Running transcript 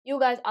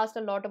guys asked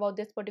a lot about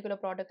this particular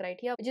product right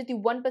here, which is the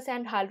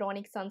 1%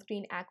 Hyaluronic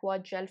Sunscreen Aqua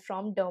Gel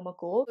from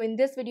DERMACO. So in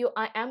this video,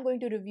 I am going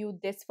to review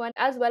this one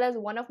as well as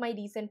one of my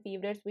recent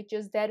favorites, which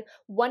is their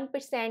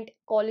 1%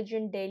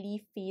 Collagen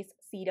Daily Face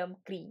Serum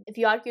Cream. If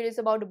you are curious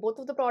about both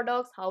of the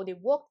products, how they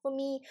work for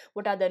me,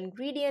 what are the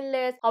ingredient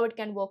list, how it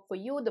can work for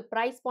you, the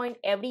price point,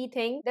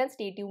 everything, then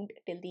stay tuned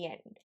till the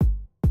end.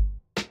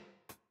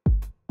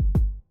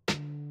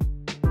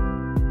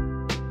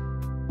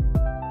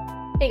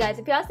 Hey guys,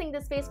 if you are seeing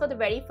this face for the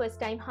very first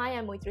time, hi,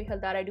 I'm Maitrayee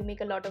Halder. I do make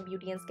a lot of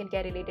beauty and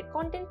skincare related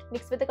content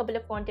mixed with a couple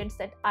of contents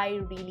that I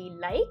really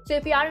like. So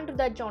if you are into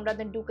that genre,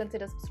 then do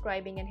consider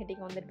subscribing and hitting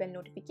on that bell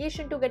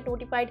notification to get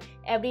notified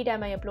every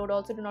time I upload.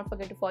 Also, do not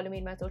forget to follow me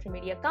in my social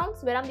media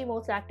accounts where I'm the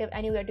most active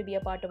and you get to be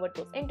a part of what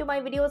goes into my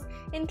videos,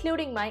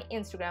 including my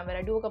Instagram where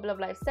I do a couple of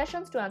live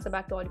sessions to answer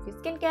back to all of your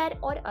skincare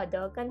or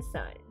other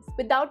concerns.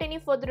 Without any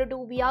further ado,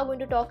 we are going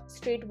to talk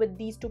straight with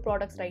these two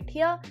products right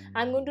here.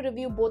 I'm going to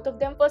review both of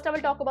them. First, I will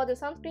talk about the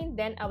sunscreen,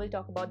 then I will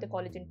talk about the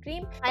collagen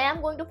cream. I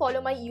am going to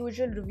follow my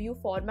usual review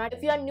format.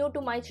 If you are new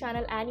to my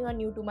channel and you are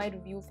new to my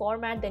review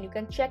format, then you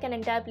can check an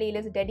entire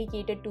playlist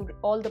dedicated to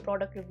all the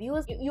product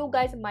reviews. You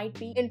guys might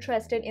be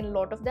interested in a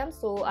lot of them,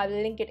 so I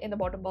will link it in the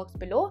bottom box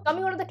below.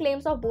 Coming on to the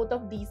claims of both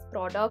of these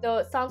products,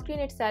 the sunscreen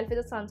itself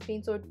is a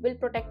sunscreen, so it will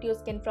protect your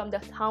skin from the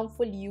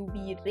harmful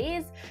UV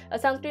rays. A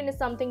sunscreen is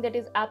something that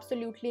is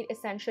absolutely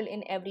essential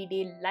in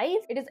everyday life.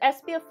 It is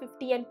SPF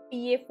 50 and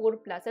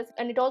PA4+,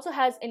 and it also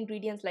has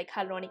ingredients like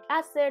hyaluronic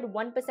acid,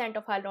 1%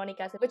 of hyaluronic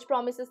acid, which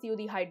promises you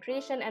the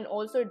hydration, and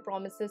also it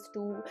promises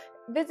to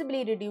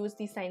visibly reduce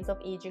the signs of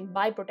aging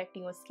by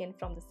protecting your skin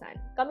from the sun.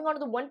 Coming on to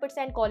the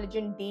 1%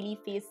 Collagen Daily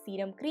Face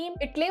Serum Cream,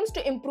 it claims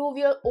to improve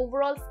your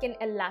overall skin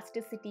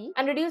elasticity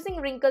and reducing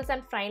wrinkles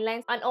and fine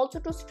lines, and also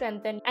to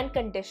strengthen and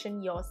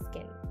condition your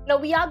skin. Now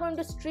we are going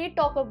to straight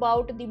talk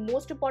about the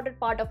most important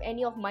part of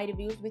any of my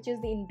reviews, which is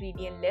the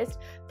ingredient list.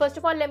 First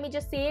of all, let me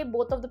just say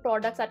both of the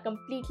products are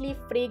completely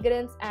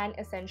fragrance and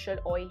essential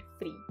oil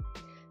free.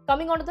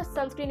 Coming on to the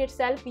sunscreen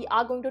itself, we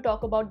are going to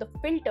talk about the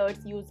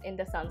filters used in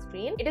the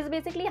sunscreen. It is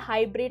basically a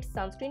hybrid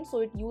sunscreen, so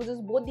it uses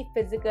both the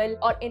physical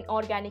or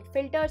inorganic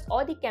filters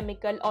or the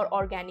chemical or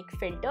organic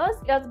filters.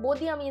 It has both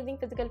the amazing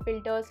physical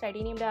filters,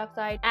 titanium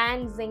dioxide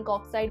and zinc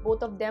oxide.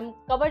 Both of them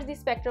covers the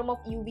spectrum of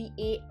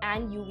UVA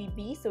and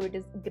UVB, so it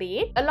is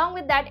great. Along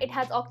with that, it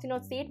has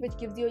oxynostate, which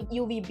gives you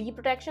UVB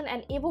protection,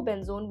 and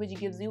avobenzone, which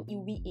gives you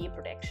UVA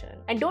protection.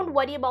 And don't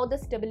worry about the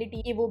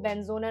stability.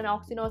 Avobenzone and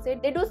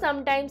oxynostate, they do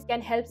sometimes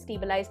can help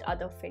stabilize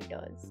other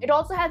filters. It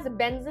also has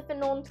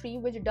benzophenone 3,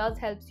 which does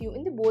helps you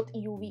in the both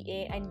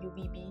UVA and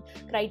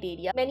UVB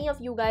criteria. Many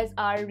of you guys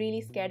are really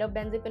scared of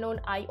benzophenone.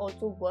 I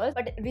also was,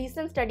 but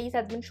recent studies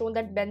has been shown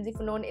that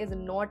benzophenone is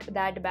not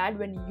that bad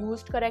when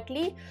used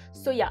correctly.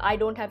 So yeah, I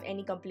don't have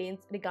any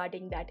complaints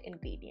regarding that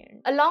ingredient.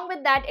 Along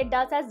with that, it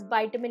does has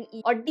vitamin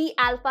E or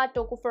D-alpha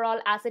tocopherol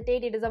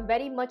acetate. It is a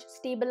very much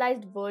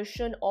stabilized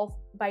version of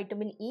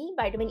vitamin E.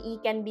 Vitamin E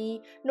can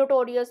be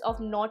notorious of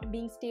not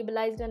being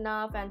stabilized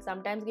enough and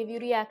sometimes give you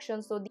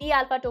reactions, so the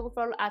alpha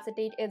tocopherol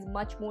acetate is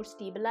much more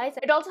stabilized.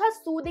 It also has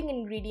soothing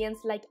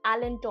ingredients like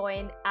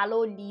allantoin,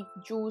 aloe leaf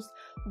juice,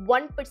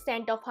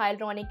 1% of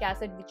hyaluronic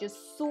acid, which is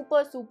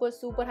super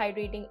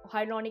hydrating.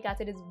 Hyaluronic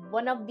acid is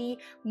one of the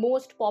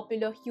most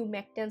popular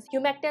humectants.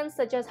 Humectants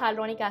such as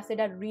hyaluronic acid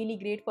are really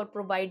great for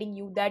providing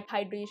you that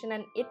hydration,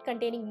 and it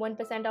containing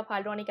 1% of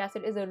hyaluronic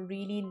acid is a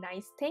really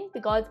nice thing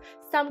because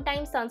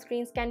sometimes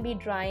sunscreens can be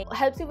dry.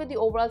 Helps you with the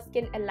overall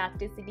skin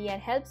elasticity and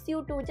helps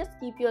you to just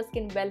keep your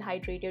skin well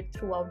hydrated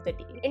throughout the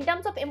day. In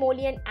terms of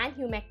emollient and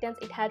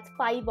humectants, it has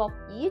 5 of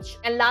each.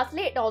 And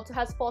lastly, it also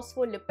has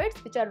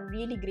phospholipids, which are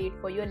really great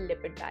for your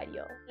lipid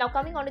barrier. Now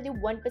coming on to the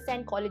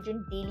 1%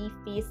 Collagen Daily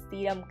Face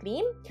Serum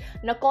Cream.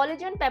 Now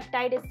collagen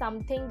peptide is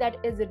something that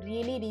is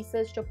really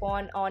researched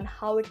upon on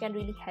how it can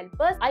really help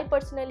us. I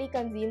personally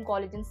consume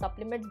collagen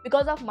supplements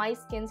because of my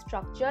skin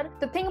structure.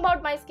 The thing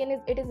about my skin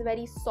is it is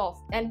very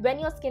soft, and when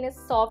your skin is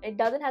soft, it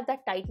doesn't have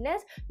that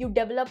tightness. You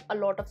develop a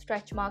lot of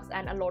stretch marks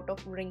and a lot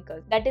of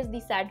wrinkles. That is the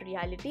sad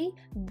reality.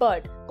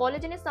 But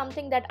collagen is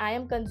something that I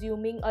am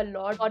consuming a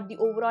lot for the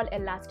overall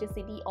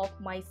elasticity of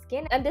my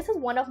skin, and this is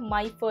one of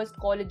my first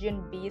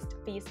collagen based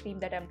face cream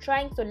that I'm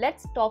trying. So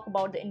let's talk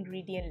about the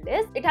ingredient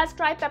list. It has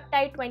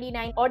tripeptide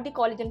 29 or the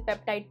collagen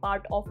peptide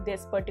part of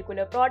this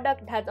particular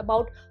product. It has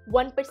about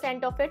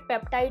 1% of it.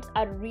 Peptides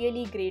are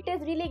really great.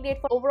 It is really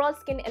great for overall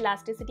skin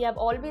elasticity. I've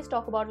always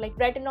talked about like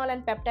retinol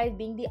and peptides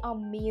being the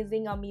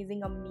amazing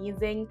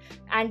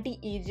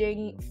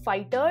anti-aging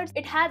fighters.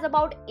 It has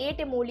about 8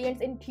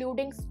 emollients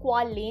including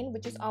squalane,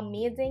 which is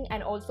amazing,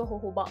 and also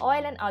jojoba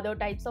oil and other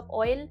types of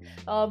oil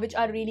which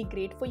are really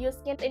great for your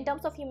skin. In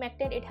terms of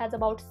humectant, it has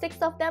about 6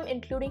 of them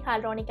including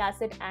hyaluronic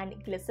acid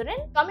and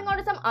glycerin. Coming on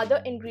to some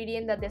other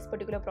ingredients that this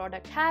particular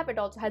product have, it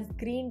also has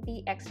green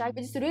tea extract,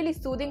 which is really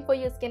soothing for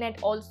your skin, and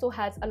also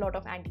has a lot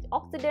of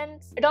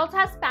antioxidants. It also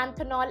has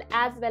panthenol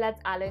as well as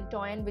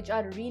allantoin, which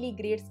are really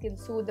great skin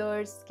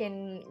soothers,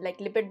 skin like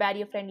lipid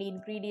barrier friendly friendly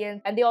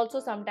ingredients, and they also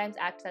sometimes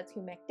act as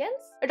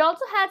humectants. It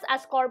also has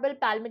ascorbyl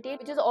palmitate,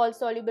 which is all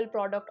soluble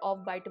product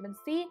of vitamin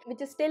C,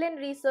 which is still in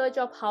research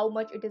of how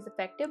much it is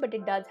effective, but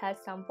it does have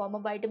some form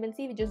of vitamin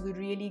C, which is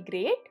really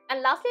great.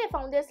 And lastly, I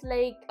found this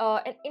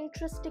an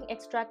interesting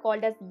extract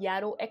called as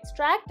yarrow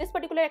extract. This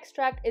particular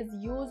extract is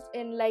used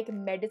in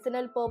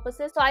medicinal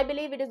purposes, so I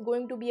believe it is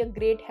going to be a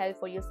great help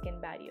for your skin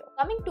barrier.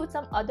 Coming to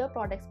some other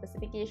product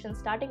specifications,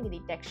 starting with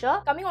the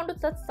texture. Coming on to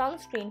the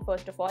sunscreen,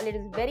 first of all, it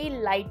is very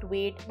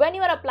lightweight. When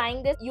you are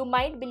applying this, you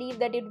might believe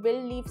that it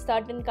will leave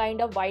certain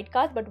kind of white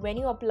cast, but when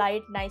you apply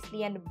it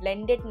nicely and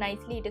blend it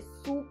nicely, it is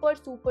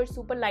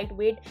super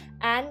lightweight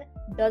and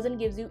doesn't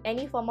gives you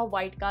any form of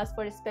white cast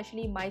for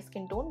especially my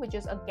skin tone, which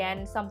is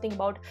again something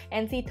about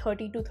NC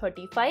 30 to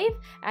 35.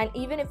 And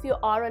even if you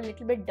are a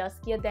little bit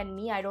duskier than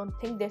me, I don't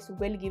think this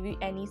will give you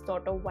any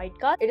sort of white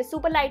cast. It is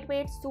super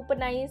lightweight, super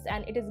nice,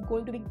 and it is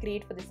going to be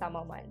great for the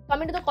summer month.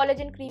 Coming to the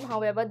collagen cream,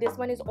 however, this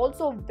one is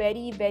also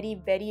very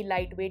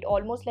lightweight,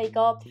 almost like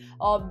a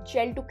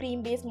gel to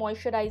cream based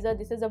moisturizer.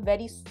 This is a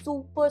very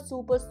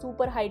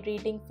super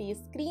hydrating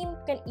face cream.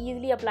 You can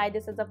easily apply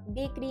this as a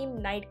day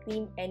cream, night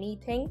cream,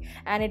 anything,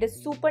 and it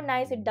is super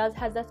nice. It does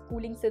has a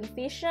cooling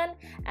sensation,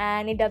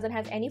 and it doesn't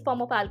have any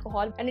form of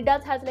alcohol, and it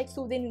does has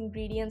soothing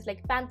ingredients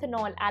like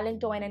panthenol,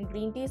 allantoin, and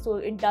green tea, so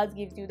it does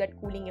gives you that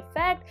cooling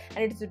effect,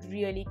 and it's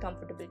really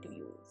comfortable to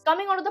use.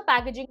 Coming out of the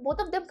packaging, both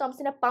of them comes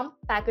in a pump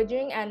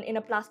packaging and in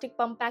a plastic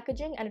pump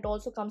packaging, and it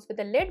also comes with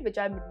a lid, which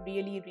I'm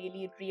really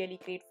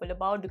grateful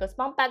about, because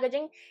pump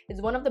packaging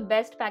is one of the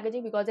best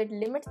packaging because it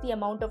limits the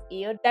amount of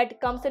air that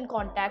comes in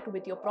contact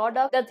with your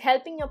product, that's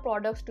helping your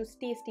products to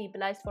stay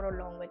stabilized for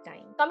a longer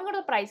time. Coming out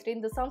of the price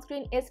range, the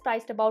sunscreen is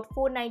priced about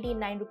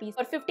 499 rupees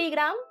for 50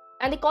 gram.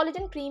 And the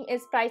collagen cream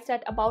is priced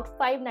at about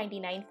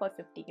 599 for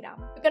 50 gram.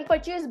 You can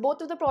purchase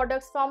both of the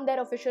products from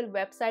their official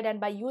website, and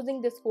by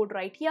using this code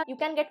right here, you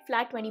can get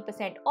flat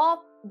 20% off.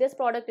 This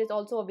product is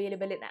also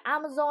available in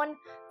Amazon,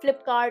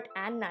 Flipkart,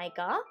 and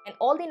Nykaa, and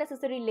all the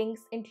necessary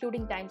links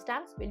including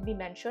timestamps will be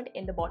mentioned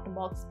in the bottom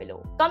box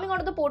below. Coming on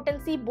to the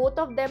potency, both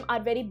of them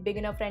are very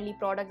beginner friendly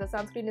products. The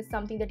sunscreen is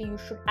something that you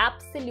should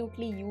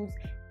absolutely use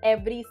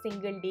every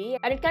single day,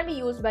 and it can be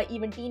used by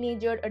even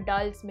teenagers,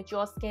 adults,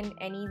 mature skin,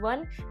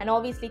 anyone. And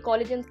obviously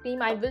collagen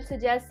cream, I will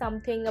suggest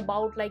something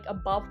about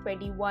above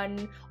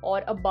 21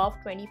 or above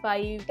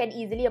 25. You can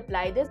easily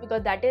apply this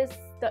because that is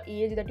the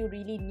age that you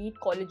really need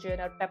collagen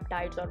or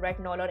peptides or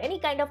retinol or any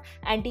kind of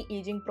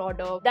anti-aging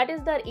product. That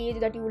is the age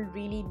that you will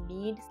really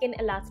need skin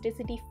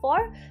elasticity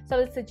for, so I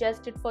will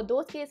suggest it for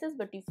those cases.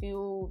 But if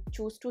you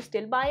choose to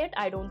still buy it,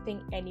 I don't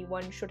think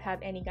anyone should have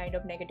any kind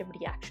of negative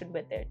reaction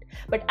with it.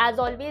 But as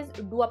always,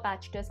 do a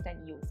patch test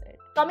and use it.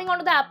 Coming on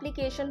to the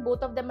application,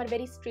 both of them are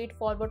very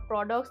straightforward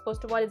products.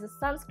 First of all is a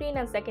sunscreen,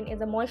 and second is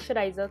a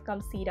moisturizer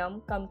cum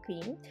serum cum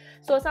cream.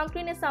 So a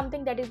sunscreen is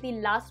something that is the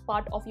last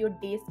part of your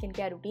day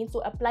skincare routine, so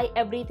apply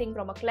everything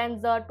from a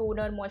cleanser,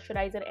 toner,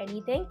 moisturizer,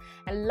 anything.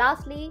 And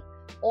lastly,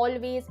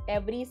 always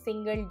every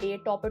single day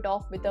top it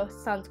off with a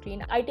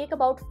sunscreen. I take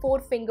about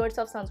 4 fingers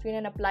of sunscreen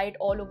and apply it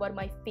all over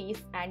my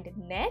face and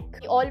neck.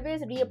 I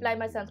always reapply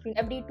my sunscreen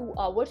every 2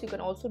 hours. You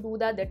can also do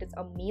that is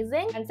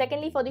amazing. And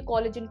secondly, for the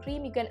collagen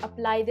cream, you can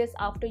apply this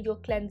after your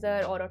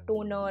cleanser or a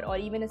toner or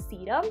even a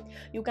serum.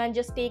 You can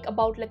just take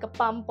about a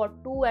pump or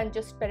 2 and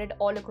just spread it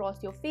all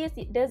across your face.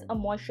 It is a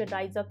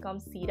moisturizer cum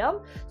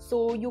serum,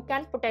 so you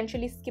can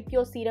potentially skip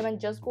your serum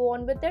and just go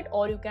on with it,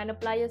 or you can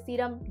apply a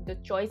serum. The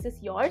choice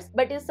is yours,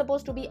 but it's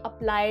supposed to be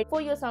applied for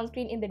your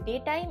sunscreen in the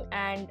daytime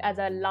and as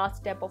a last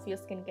step of your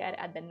skincare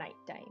at the night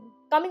time.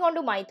 Coming on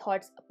to my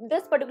thoughts,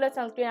 this particular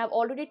sunscreen I've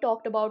already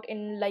talked about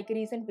in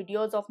recent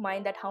videos of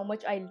mine, that how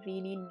much I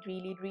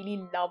really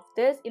love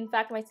this. In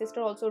fact, my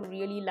sister also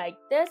really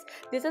liked this.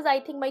 This is I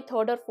think my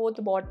 3rd or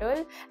 4th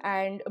bottle,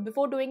 and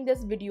before doing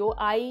this video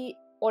I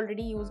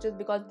already used it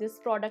because this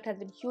product has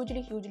been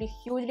hugely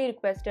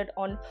requested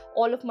on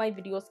all of my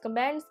videos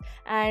comments,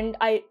 and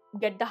I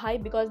get the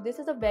hype because this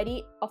is a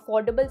very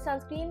affordable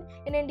sunscreen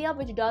in India,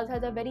 which does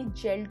has a very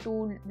gel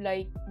to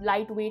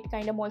lightweight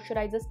kind of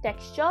moisturizers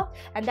texture,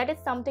 and that is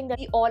something that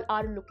we all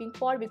are looking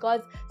for,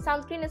 because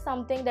sunscreen is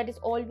something that is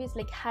always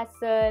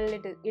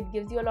hassle. It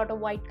gives you a lot of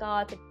white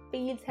cast, it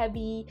feels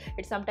heavy,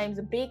 it sometimes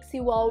bakes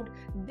you out.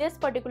 This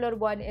particular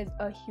one is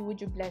a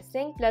huge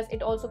blessing. Plus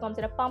it also comes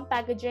in a pump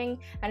packaging,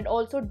 and it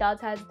also does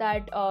has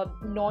that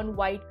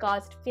non-white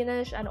cast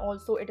finish, and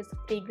also it is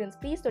fragrance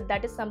free, so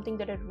that is something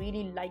that I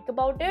really like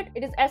about it.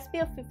 It is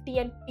SPF 50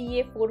 and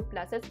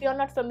PA4+. If you are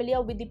not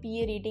familiar with the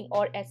PA rating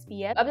or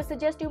SPF, I will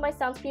suggest you my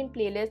sunscreen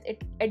playlist.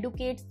 It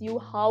educates you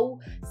how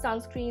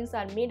sunscreens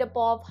are made up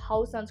of,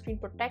 how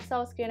sunscreen protects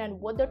our skin, and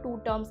what the two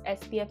terms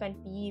SPF and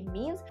PA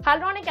means.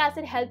 Hyaluronic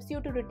acid helps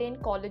you to retain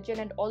collagen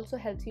and also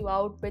helps you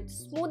out with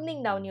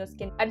smoothing down your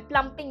skin and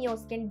plumping your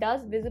skin,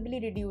 thus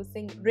visibly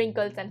reducing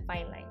wrinkles and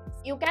fine lines.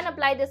 You can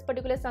apply this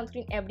particular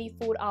sunscreen every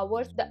 4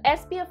 hours. The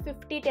SPF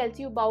 50 tells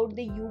you about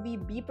the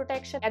UVB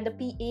protection, and the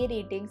PA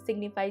rating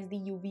signifies the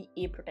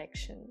UVA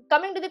protection.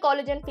 Coming to the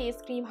collagen face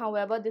cream,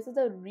 however, this is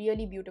a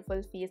really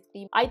beautiful face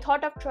cream. I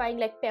thought of trying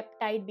like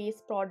peptide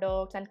based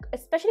products and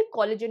especially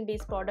collagen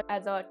based products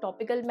as a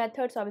topical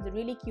method, so I was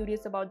really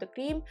curious about the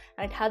cream,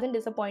 and it hasn't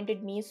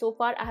disappointed me so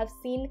far. I have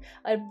seen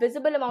a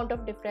visible amount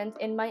of difference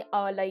in my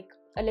like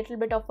a little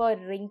bit of a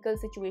wrinkle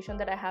situation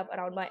that I have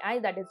around my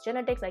eyes. That is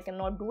genetics, I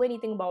cannot do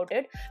anything about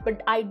it,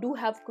 but I do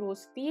have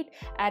crow's feet,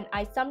 and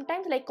I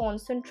sometimes like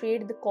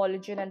concentrate the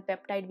collagen and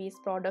peptide based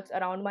products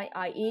around my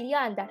eye area,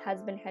 and that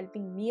has been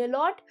helping me a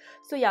lot.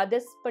 So yeah,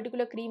 this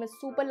particular cream is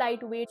super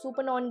lightweight,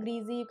 super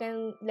non-greasy. You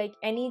can like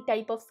any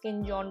type of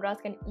skin genres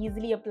can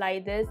easily apply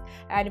this,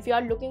 and if you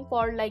are looking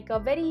for like a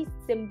very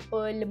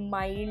simple,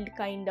 mild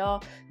kind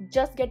of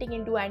just getting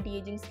into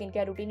anti-aging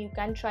skincare routine, you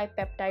can try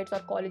peptides or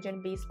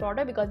collagen based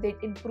product because they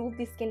improve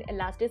the skin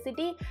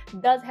elasticity,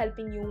 thus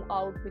helping you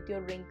out with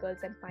your wrinkles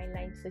and fine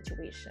line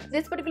situations.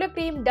 This particular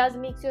cream does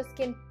makes your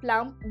skin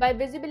plump by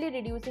visibly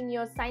reducing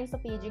your signs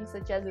of aging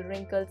such as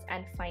wrinkles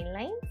and fine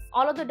lines.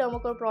 All of the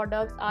DERMACO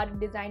products are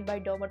designed by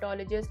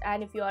dermatologists,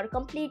 and if you are a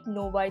complete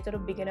novice or a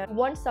beginner,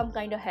 want some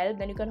kind of help,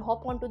 then you can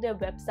hop onto their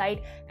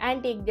website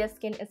and take their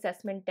skin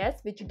assessment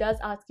test, which does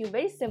ask you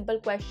very simple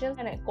questions,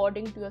 and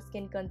according to your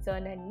skin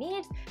concern and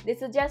needs, they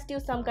suggest you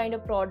some kind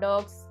of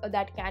products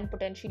that can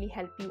potentially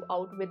help you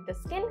out with the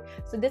skin.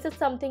 So this is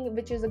something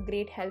which is a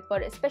great help for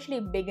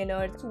especially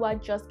beginners who are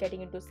just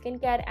getting into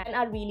skincare and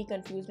are really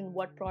confused in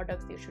what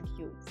products they should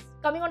use.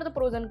 Coming on to the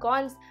pros and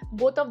cons,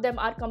 both of them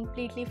are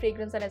completely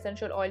fragrance and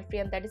essential oil free,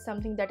 and that is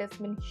something that has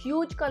been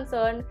huge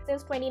concern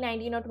since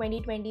 2019 or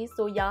 2020.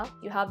 So yeah,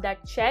 you have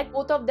that check.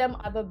 Both of them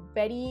have a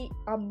very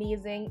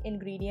amazing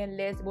ingredient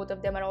list. Both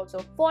of them are also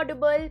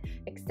affordable,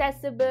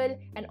 accessible,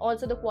 and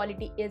also the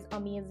quality is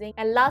amazing.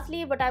 And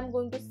lastly, what I'm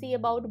going to say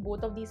about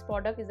both of these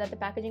products is that the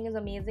packaging is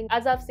amazing.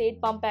 As I've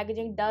said, pump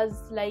packaging does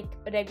like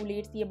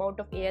regulates the amount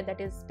of air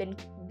that is been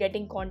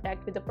getting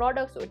contact with the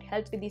product, so it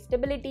helps with the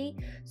stability.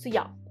 So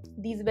yeah,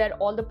 these were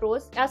all the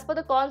pros. As for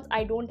the cons,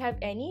 I don't have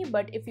any,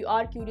 but if you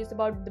are curious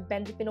about the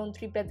benzophenone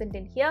 3 present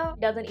in here, it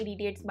doesn't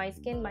irritate my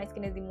skin. My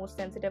skin is the most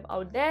sensitive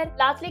out there.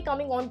 Lastly,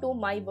 coming on to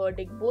my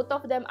verdict, both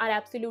of them are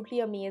absolutely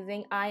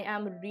amazing. I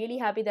am really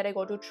happy that I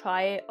got to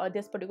try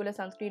this particular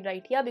sunscreen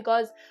right here,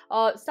 because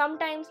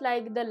sometimes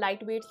like the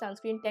lightweight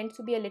sunscreen tends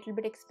to be a little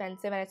bit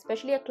expensive, and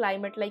especially a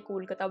climate like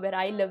Kolkata where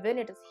I live in,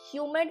 it is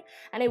humid,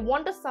 and I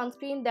want a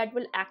sunscreen that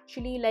will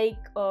actually like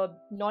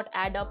not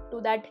add up to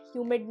that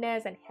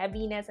humidness and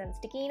heaviness and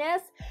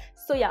stickiness.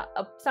 So yeah,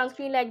 a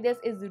sunscreen like this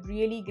is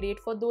really great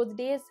for those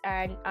days,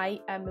 and I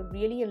am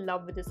really in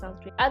love with this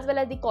sunscreen. As well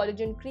as the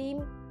collagen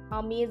cream,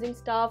 amazing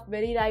stuff,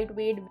 very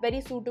lightweight,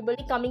 very suitable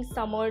coming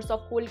summers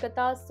of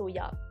Kolkata. So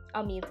yeah,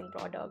 amazing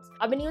products.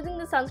 I've been using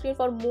this sunscreen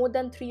for more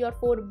than 3 or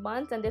 4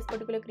 months, and this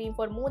particular cream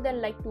for more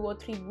than like 2 or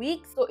 3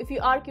 weeks. So if you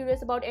are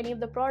curious about any of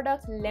the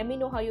products, let me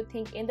know how you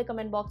think in the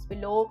comment box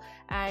below,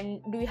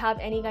 and do you have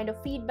any kind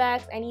of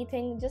feedbacks,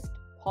 anything, just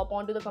hop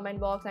onto the comment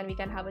box and we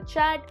can have a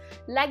chat.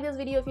 Like this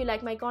video if you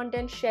like my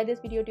content, share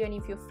this video to any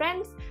of your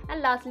friends, and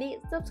lastly,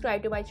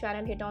 subscribe to my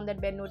channel, hit on that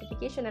bell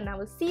notification, and I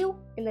will see you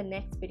in the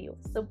next video.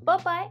 So bye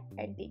bye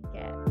and take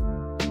care.